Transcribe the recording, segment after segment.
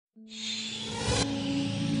So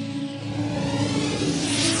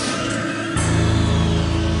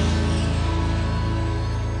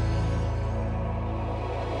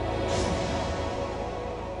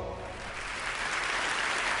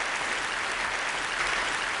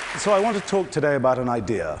I want to talk today about an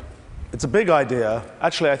idea. It's a big idea.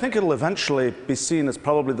 Actually, I think it'll eventually be seen as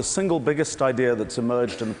probably the single biggest idea that's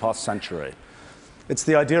emerged in the past century. It's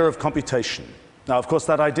the idea of computation. Now, of course,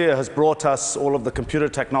 that idea has brought us all of the computer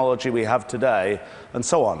technology we have today, and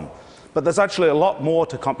so on. But there's actually a lot more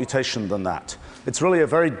to computation than that. It's really a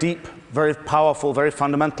very deep, very powerful, very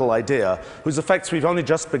fundamental idea whose effects we've only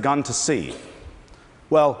just begun to see.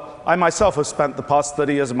 Well, I myself have spent the past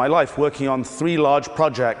 30 years of my life working on 3 large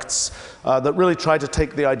projects that really try to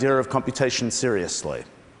take the idea of computation seriously.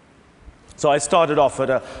 So I started off at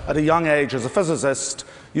a young age as a physicist,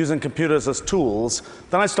 using computers as tools.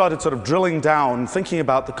 Then I started sort of drilling down, thinking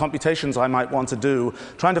about the computations I might want to do,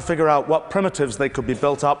 trying to figure out what primitives they could be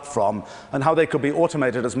built up from, and how they could be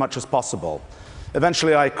automated as much as possible.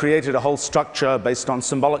 Eventually, I created a whole structure based on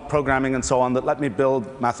symbolic programming and so on that let me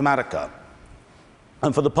build Mathematica.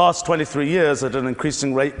 And for the past 23 years, at an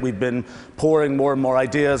increasing rate, we've been pouring more and more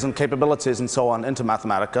ideas and capabilities and so on into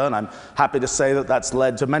Mathematica, and I'm happy to say that that's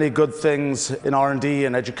led to many good things in R&D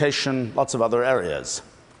and education, lots of other areas.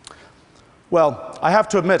 Well, I have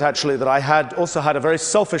to admit, actually, that I also had a very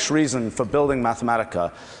selfish reason for building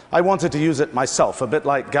Mathematica. I wanted to use it myself, a bit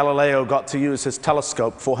like Galileo got to use his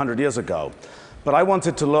telescope 400 years ago. But I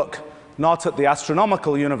wanted to look not at the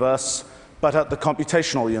astronomical universe, but at the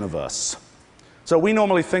computational universe. So we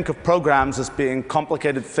normally think of programs as being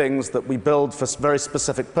complicated things that we build for very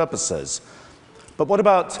specific purposes. But what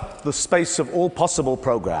about the space of all possible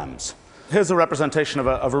programs? Here's a representation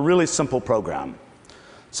of a really simple program.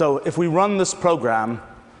 So if we run this program,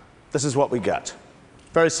 this is what we get.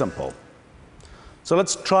 Very simple. So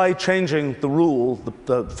let's try changing the rule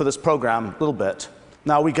for this program a little bit.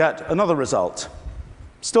 Now we get another result.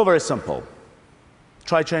 Still very simple.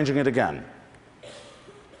 Try changing it again.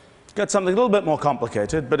 Get something a little bit more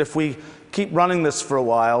complicated, but if we keep running this for a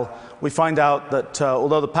while, we find out that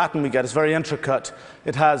although the pattern we get is very intricate,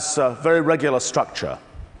 it has very regular structure.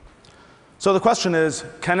 So the question is,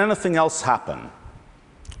 can anything else happen?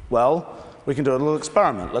 Well, we can do a little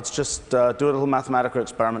experiment. Let's just do a little Mathematica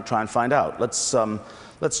experiment, try and find out.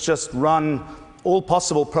 Let's just run all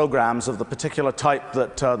possible programs of the particular type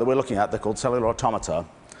that we're looking at. They're called cellular automata.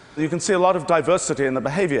 You can see a lot of diversity in the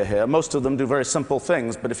behavior here. Most of them do very simple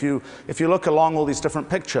things, but if you look along all these different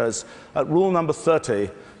pictures, at rule number 30,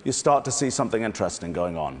 you start to see something interesting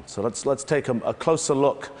going on. So let's take a closer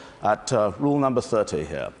look at rule number 30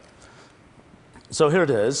 here. So here it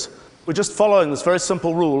is. We're just following this very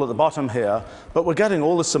simple rule at the bottom here, but we're getting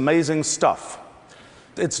all this amazing stuff.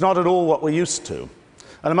 It's not at all what we're used to.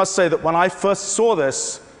 And I must say that when I first saw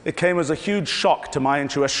this, it came as a huge shock to my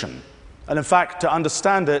intuition. And in fact, to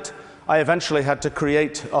understand it, I eventually had to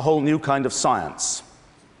create a whole new kind of science.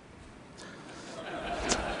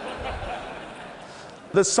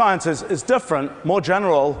 This science is different, more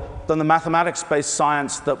general than the mathematics-based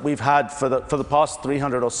science that we've had for the past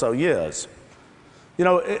 300 or so years. You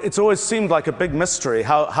know, it's always seemed like a big mystery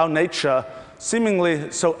how nature,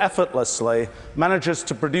 seemingly so effortlessly, manages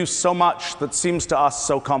to produce so much that seems to us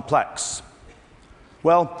so complex.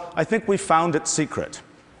 Well, I think we found its secret.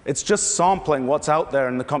 It's just sampling what's out there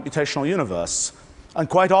in the computational universe, and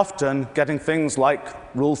quite often getting things like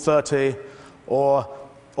Rule 30 or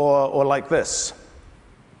like this.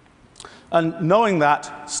 And knowing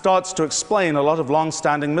that starts to explain a lot of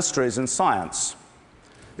long-standing mysteries in science.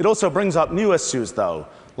 It also brings up new issues, though,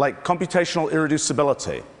 like computational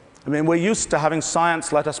irreducibility. I mean, we're used to having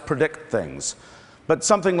science let us predict things, but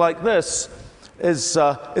something like this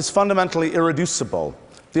is fundamentally irreducible.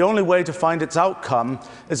 The only way to find its outcome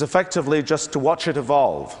is effectively just to watch it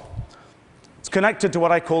evolve. It's connected to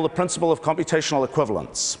what I call the principle of computational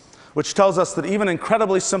equivalence, which tells us that even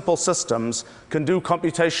incredibly simple systems can do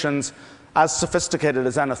computations as sophisticated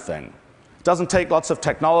as anything. It doesn't take lots of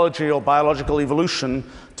technology or biological evolution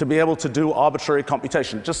to be able to do arbitrary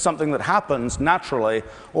computation, just something that happens naturally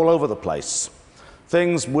all over the place.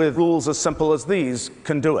 Things with rules as simple as these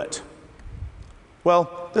can do it.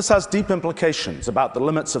 Well, this has deep implications about the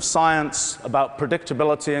limits of science, about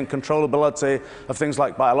predictability and controllability of things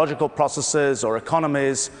like biological processes or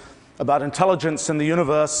economies, about intelligence in the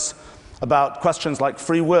universe, about questions like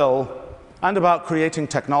free will, and about creating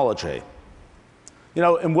technology. You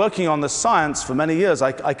know, in working on this science for many years,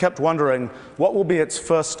 I kept wondering, what will be its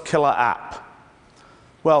first killer app?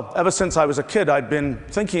 Well, ever since I was a kid, I'd been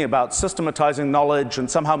thinking about systematizing knowledge and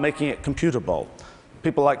somehow making it computable.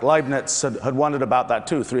 People like Leibniz had wondered about that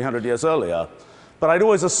too 300 years earlier. But I'd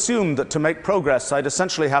always assumed that to make progress, I'd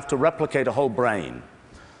essentially have to replicate a whole brain.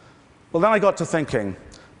 Well, then I got to thinking,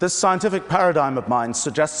 this scientific paradigm of mine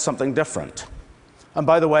suggests something different. And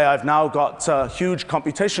by the way, I've now got huge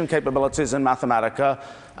computation capabilities in Mathematica,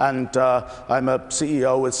 and I'm a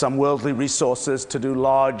CEO with some worldly resources to do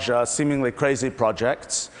large, seemingly crazy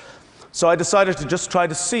projects. So I decided to just try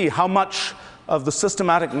to see how much of the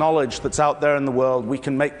systematic knowledge that's out there in the world we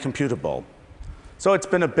can make computable. So it's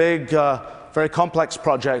been a big, very complex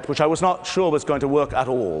project, which I was not sure was going to work at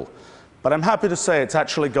all. But I'm happy to say it's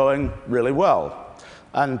actually going really well.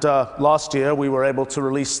 And last year, we were able to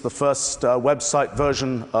release the first website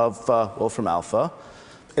version of Wolfram Alpha.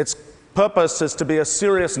 Its purpose is to be a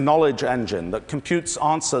serious knowledge engine that computes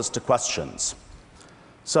answers to questions.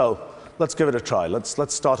 So let's give it a try.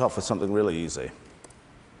 Let's start off with something really easy.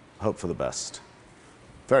 Hope for the best.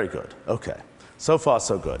 Very good. OK. So far,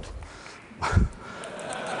 so good.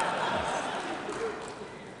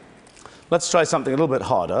 Let's try something a little bit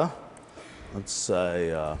harder. Let's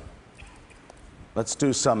say, let's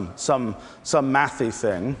do some mathy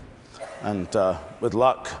thing, and with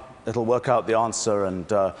luck, it'll work out the answer and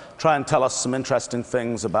try and tell us some interesting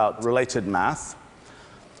things about related math.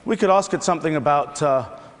 We could ask it something about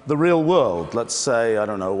the real world. Let's say, I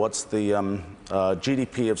don't know, what's the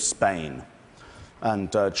GDP of Spain?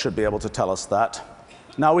 And it should be able to tell us that.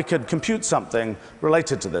 Now we could compute something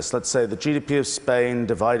related to this. Let's say the GDP of Spain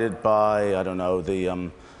divided by, I don't know,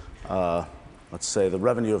 the let's say the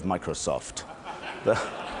revenue of Microsoft.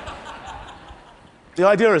 The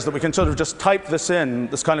idea is that we can sort of just type this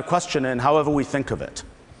kind of question in, however we think of it.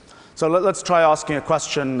 So let's try asking a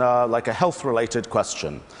question like a health-related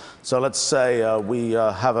question. So let's say we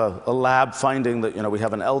have a lab finding that we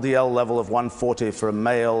have an LDL level of 140 for a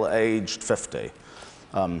male aged 50.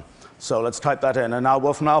 So let's type that in. And now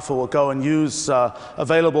Wolfram Alpha will go and use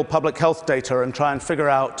available public health data and try and figure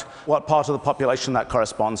out what part of the population that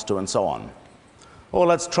corresponds to and so on. Or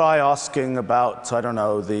let's try asking about, I don't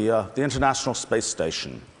know, the International Space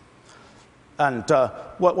Station. And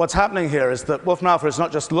what's happening here is that Wolfram Alpha is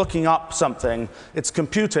not just looking up something, it's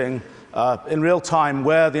computing in real time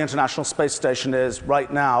where the International Space Station is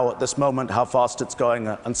right now, at this moment, how fast it's going,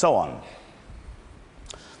 and so on.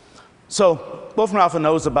 So Wolfram Alpha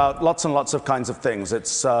knows about lots and lots of kinds of things.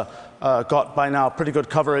 It's got by now pretty good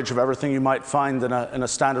coverage of everything you might find in a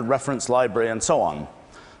standard reference library and so on.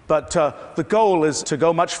 But the goal is to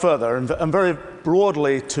go much further and very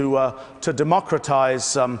broadly to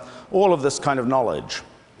democratize all of this kind of knowledge,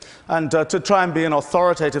 and to try and be an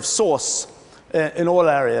authoritative source in all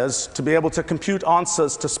areas, to be able to compute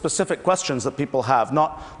answers to specific questions that people have,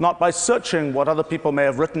 not by searching what other people may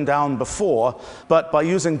have written down before, but by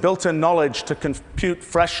using built-in knowledge to compute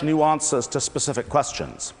fresh new answers to specific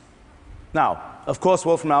questions. Now, of course,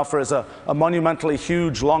 Wolfram Alpha is a monumentally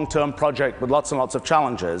huge long-term project with lots and lots of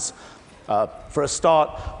challenges. For a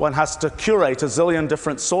start, one has to curate a zillion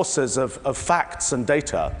different sources of facts and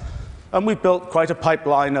data. And we've built quite a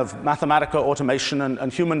pipeline of Mathematica automation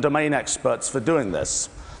and human domain experts for doing this.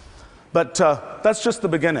 But that's just the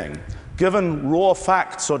beginning. Given raw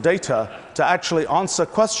facts or data to actually answer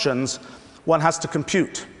questions, one has to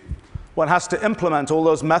compute. One has to implement all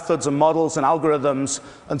those methods and models and algorithms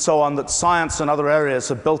and so on that science and other areas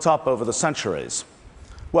have built up over the centuries.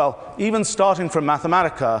 Well, even starting from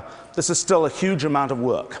Mathematica, this is still a huge amount of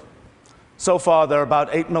work. So far, there are about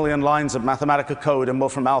 8 million lines of Mathematica code in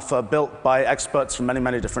Wolfram Alpha built by experts from many,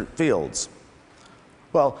 many different fields.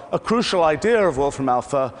 Well, a crucial idea of Wolfram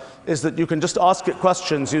Alpha is that you can just ask it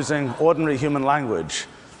questions using ordinary human language,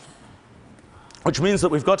 which means that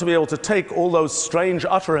we've got to be able to take all those strange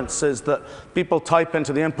utterances that people type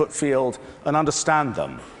into the input field and understand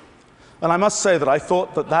them. And I must say that I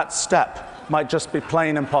thought that that step might just be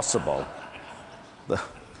plain impossible.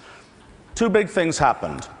 Two big things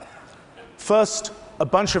happened. First, a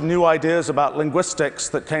bunch of new ideas about linguistics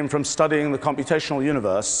that came from studying the computational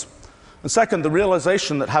universe. And second, the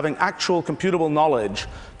realization that having actual computable knowledge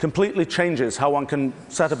completely changes how one can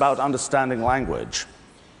set about understanding language.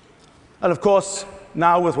 And of course,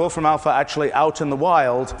 now with Wolfram Alpha actually out in the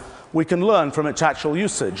wild, we can learn from its actual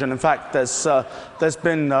usage. And in fact, there's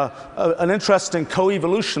been an interesting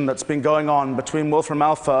co-evolution that's been going on between Wolfram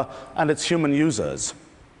Alpha and its human users.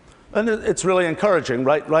 And it's really encouraging.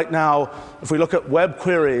 Right now, if we look at web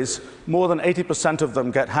queries, more than 80% of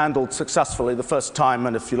them get handled successfully the first time.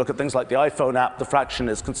 And if you look at things like the iPhone app, the fraction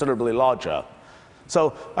is considerably larger.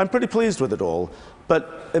 So I'm pretty pleased with it all.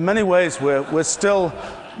 But in many ways, we're still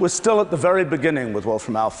at the very beginning with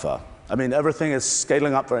Wolfram Alpha. I mean, everything is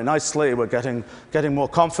scaling up very nicely. We're getting more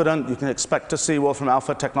confident. You can expect to see Wolfram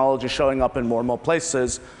Alpha technology showing up in more and more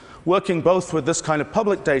places, working both with this kind of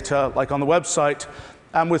public data, like on the website,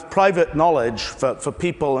 and with private knowledge for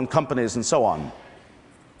people and companies and so on.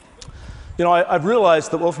 You know, I've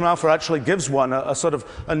realized that Wolfram Alpha actually gives one a sort of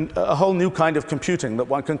a whole new kind of computing that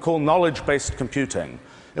one can call knowledge-based computing,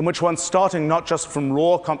 in which one's starting not just from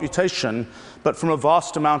raw computation, but from a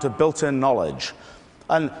vast amount of built-in knowledge.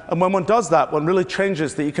 And when one does that, one really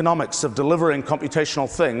changes the economics of delivering computational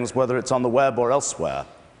things, whether it's on the web or elsewhere.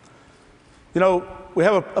 You know, we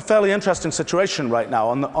have a fairly interesting situation right now.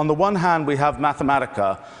 On the one hand, we have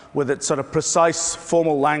Mathematica with its sort of precise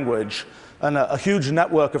formal language and a huge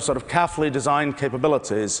network of sort of carefully designed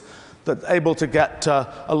capabilities that's able to get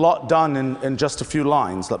a lot done in just a few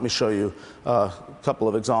lines. Let me show you a couple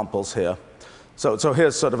of examples here. So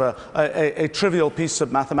here's sort of a trivial piece of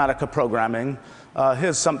Mathematica programming.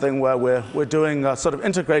 Here's something where we're doing sort of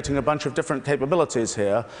integrating a bunch of different capabilities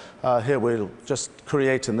here. Here we'll just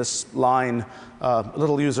create in this line a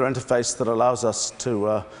little user interface that allows us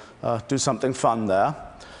to do something fun there.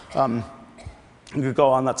 You could go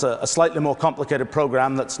on, that's a slightly more complicated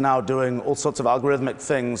program that's now doing all sorts of algorithmic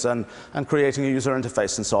things and creating a user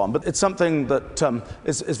interface and so on. But it's something that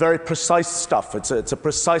is very precise stuff. It's a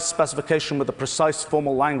precise specification with a precise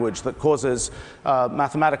formal language that causes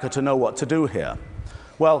Mathematica to know what to do here.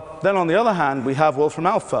 Well, then on the other hand, we have Wolfram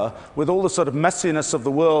Alpha with all the sort of messiness of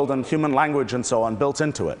the world and human language and so on built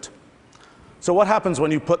into it. So what happens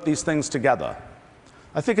when you put these things together?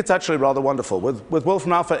 I think it's actually rather wonderful. With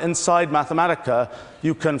Wolfram Alpha inside Mathematica,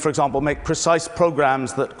 you can, for example, make precise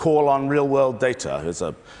programs that call on real-world data. Here's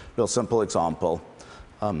a real simple example.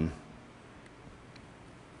 You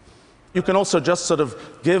can also just sort of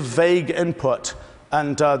give vague input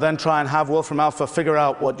and then try and have Wolfram Alpha figure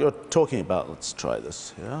out what you're talking about. Let's try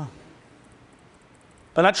this here.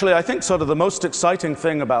 And actually, I think sort of the most exciting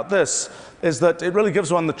thing about this is that it really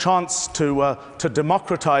gives one the chance to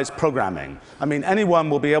democratize programming. I mean, anyone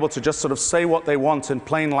will be able to just sort of say what they want in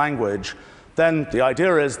plain language. Then the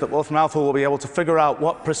idea is that Wolfram Alpha will be able to figure out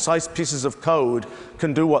what precise pieces of code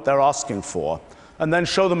can do what they're asking for, and then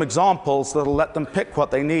show them examples that will let them pick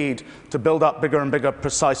what they need to build up bigger and bigger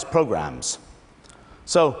precise programs.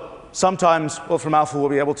 So sometimes Wolfram Alpha will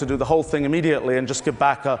be able to do the whole thing immediately and just give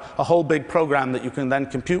back a whole big program that you can then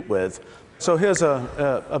compute with. So here's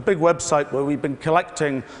a big website where we've been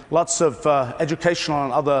collecting lots of educational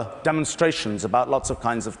and other demonstrations about lots of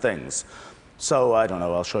kinds of things. So I don't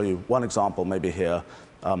know, I'll show you one example maybe here.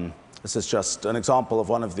 This is just an example of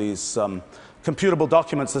one of these computable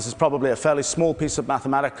documents. This is probably a fairly small piece of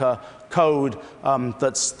Mathematica code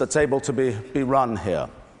that's able to be run here.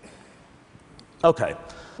 Okay.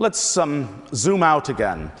 Let's zoom out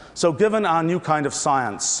again. So given our new kind of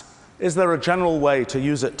science, is there a general way to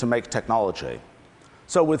use it to make technology?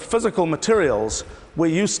 So with physical materials, we're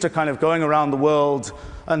used to kind of going around the world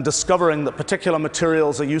and discovering that particular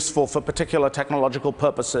materials are useful for particular technological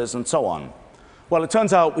purposes and so on. Well, it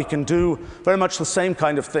turns out we can do very much the same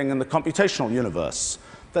kind of thing in the computational universe.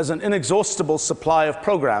 There's an inexhaustible supply of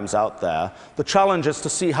programs out there. The challenge is to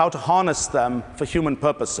see how to harness them for human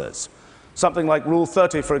purposes. Something like Rule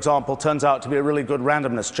 30, for example, turns out to be a really good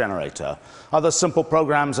randomness generator. Other simple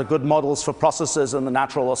programs are good models for processes in the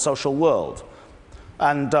natural or social world.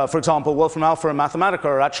 And for example, Wolfram Alpha and Mathematica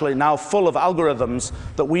are actually now full of algorithms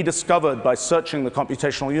that we discovered by searching the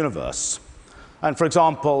computational universe. And for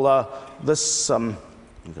example, let me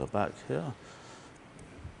go back here.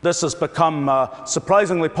 This has become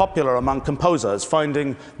surprisingly popular among composers,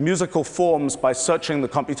 finding musical forms by searching the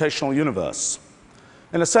computational universe.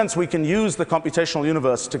 In a sense, we can use the computational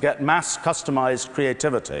universe to get mass customized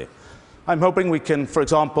creativity. I'm hoping we can, for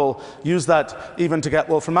example, use that even to get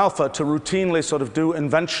Wolfram Alpha to routinely sort of do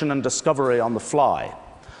invention and discovery on the fly,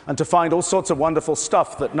 and to find all sorts of wonderful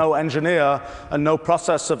stuff that no engineer and no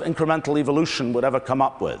process of incremental evolution would ever come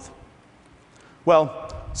up with.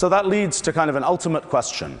 Well, so that leads to kind of an ultimate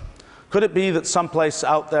question. Could it be that someplace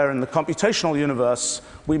out there in the computational universe,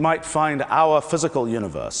 we might find our physical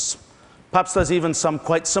universe? Perhaps there's even some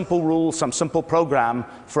quite simple rule, some simple program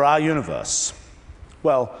for our universe.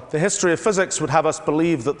 Well, the history of physics would have us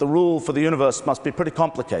believe that the rule for the universe must be pretty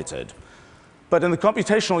complicated. But in the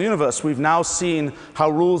computational universe, we've now seen how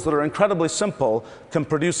rules that are incredibly simple can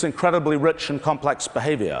produce incredibly rich and complex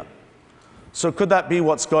behavior. So could that be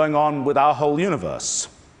what's going on with our whole universe?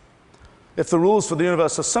 If the rules for the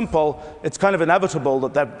universe are simple, it's kind of inevitable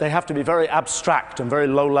that they have to be very abstract and very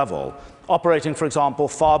low level, operating, for example,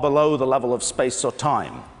 far below the level of space or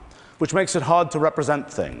time, which makes it hard to represent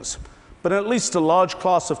things. But in at least a large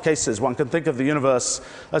class of cases, one can think of the universe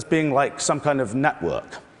as being like some kind of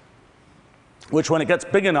network, which when it gets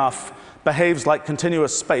big enough, behaves like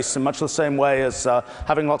continuous space in much the same way as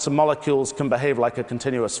having lots of molecules can behave like a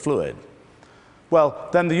continuous fluid. Well,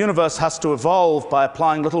 then the universe has to evolve by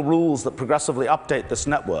applying little rules that progressively update this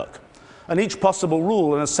network. And each possible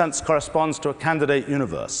rule, in a sense, corresponds to a candidate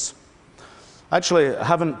universe. Actually, I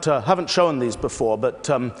haven't shown these before, but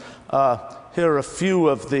here are a few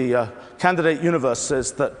of the candidate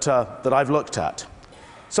universes that I've looked at.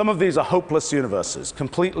 Some of these are hopeless universes,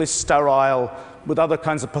 completely sterile, with other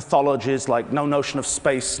kinds of pathologies like no notion of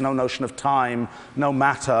space, no notion of time, no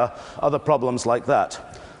matter, other problems like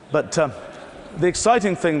that. But the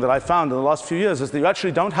exciting thing that I found in the last few years is that you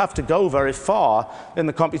actually don't have to go very far in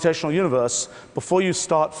the computational universe before you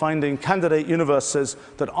start finding candidate universes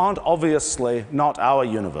that aren't obviously not our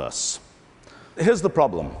universe. Here's the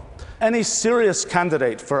problem. Any serious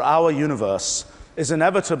candidate for our universe is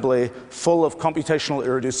inevitably full of computational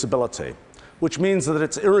irreducibility, which means that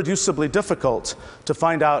it's irreducibly difficult to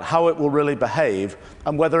find out how it will really behave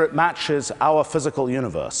and whether it matches our physical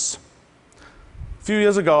universe. A few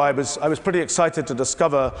years ago, I was pretty excited to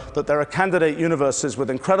discover that there are candidate universes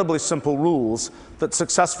with incredibly simple rules that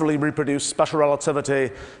successfully reproduce special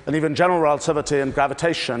relativity and even general relativity and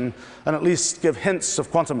gravitation, and at least give hints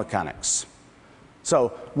of quantum mechanics.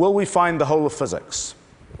 So, will we find the whole of physics?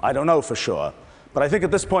 I don't know for sure, but I think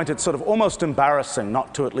at this point it's sort of almost embarrassing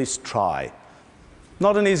not to at least try.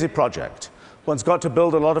 Not an easy project. One's got to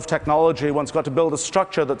build a lot of technology, one's got to build a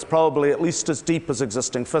structure that's probably at least as deep as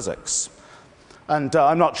existing physics. And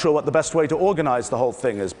I'm not sure what the best way to organize the whole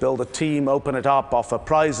thing is. Build a team, open it up, offer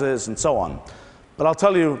prizes, and so on. But I'll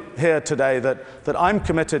tell you here today that I'm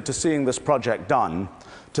committed to seeing this project done,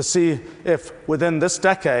 to see if within this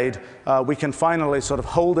decade we can finally sort of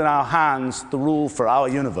hold in our hands the rule for our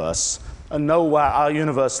universe and know where our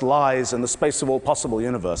universe lies in the space of all possible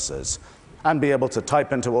universes, and be able to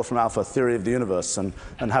type into Wolfram Alpha theory of the universe and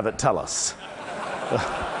have it tell us.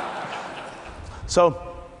 So,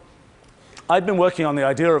 I've been working on the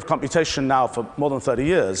idea of computation now for more than 30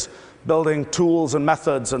 years, building tools and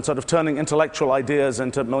methods and sort of turning intellectual ideas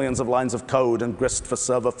into millions of lines of code and grist for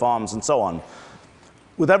server farms and so on.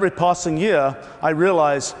 With every passing year, I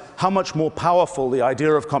realize how much more powerful the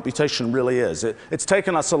idea of computation really is. It's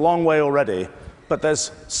taken us a long way already, but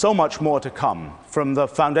there's so much more to come, from the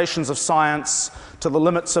foundations of science to the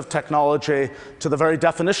limits of technology to the very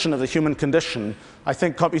definition of the human condition. I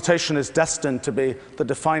think computation is destined to be the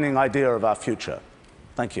defining idea of our future.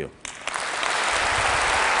 Thank you.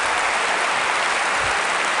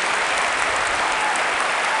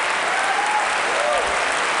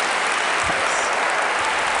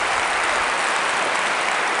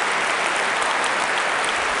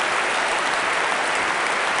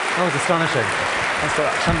 That was astonishing.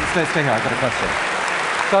 Stay here, I've got a question.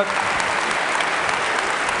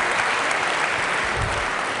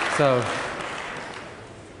 So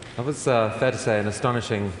that was, fair to say, an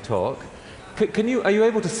astonishing talk. Are you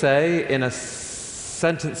able to say in a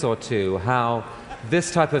sentence or two how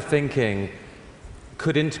this type of thinking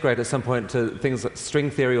could integrate at some point to things like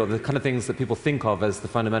string theory or the kind of things that people think of as the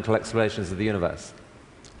fundamental explanations of the universe?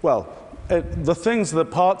 Well, the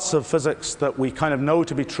parts of physics that we kind of know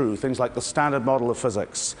to be true, things like the standard model of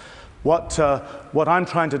physics, what I'm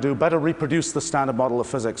trying to do, better reproduce the standard model of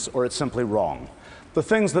physics, or it's simply wrong. The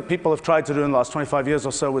things that people have tried to do in the last 25 years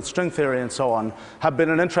or so with string theory and so on have been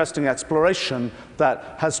an interesting exploration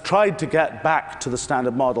that has tried to get back to the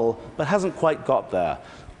standard model, but hasn't quite got there.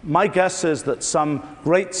 My guess is that some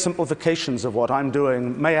great simplifications of what I'm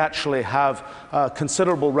doing may actually have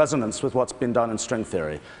considerable resonance with what's been done in string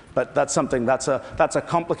theory. But that's something, that's a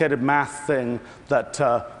complicated math thing that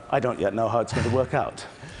I don't yet know how it's going to work out.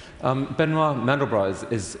 Benoit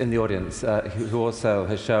Mandelbrot is in the audience, who also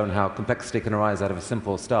has shown how complexity can arise out of a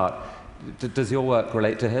simple start. Does your work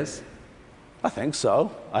relate to his? I think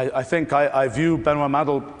so. I think I view Benoit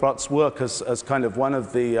Mandelbrot's work as kind of one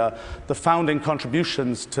of the founding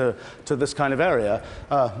contributions to this kind of area.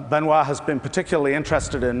 Benoit has been particularly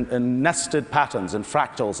interested in nested patterns, in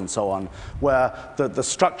fractals and so on, where the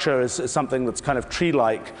structure is something that's kind of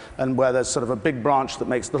tree-like, and where there's sort of a big branch that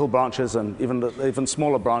makes little branches and even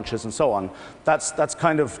smaller branches and so on. That's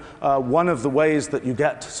kind of one of the ways that you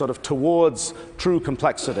get sort of towards true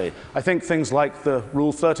complexity. I think things like the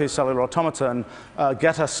Rule 30 cellular automaton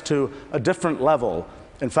get us to a different level.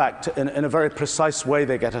 In fact, in a very precise way,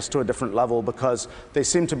 they get us to a different level because they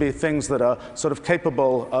seem to be things that are sort of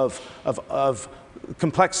capable of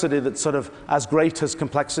complexity that's sort of as great as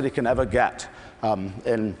complexity can ever get.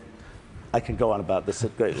 I can go on about this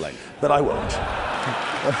at great length, but I won't.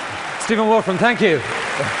 Stephen Wolfram, thank you.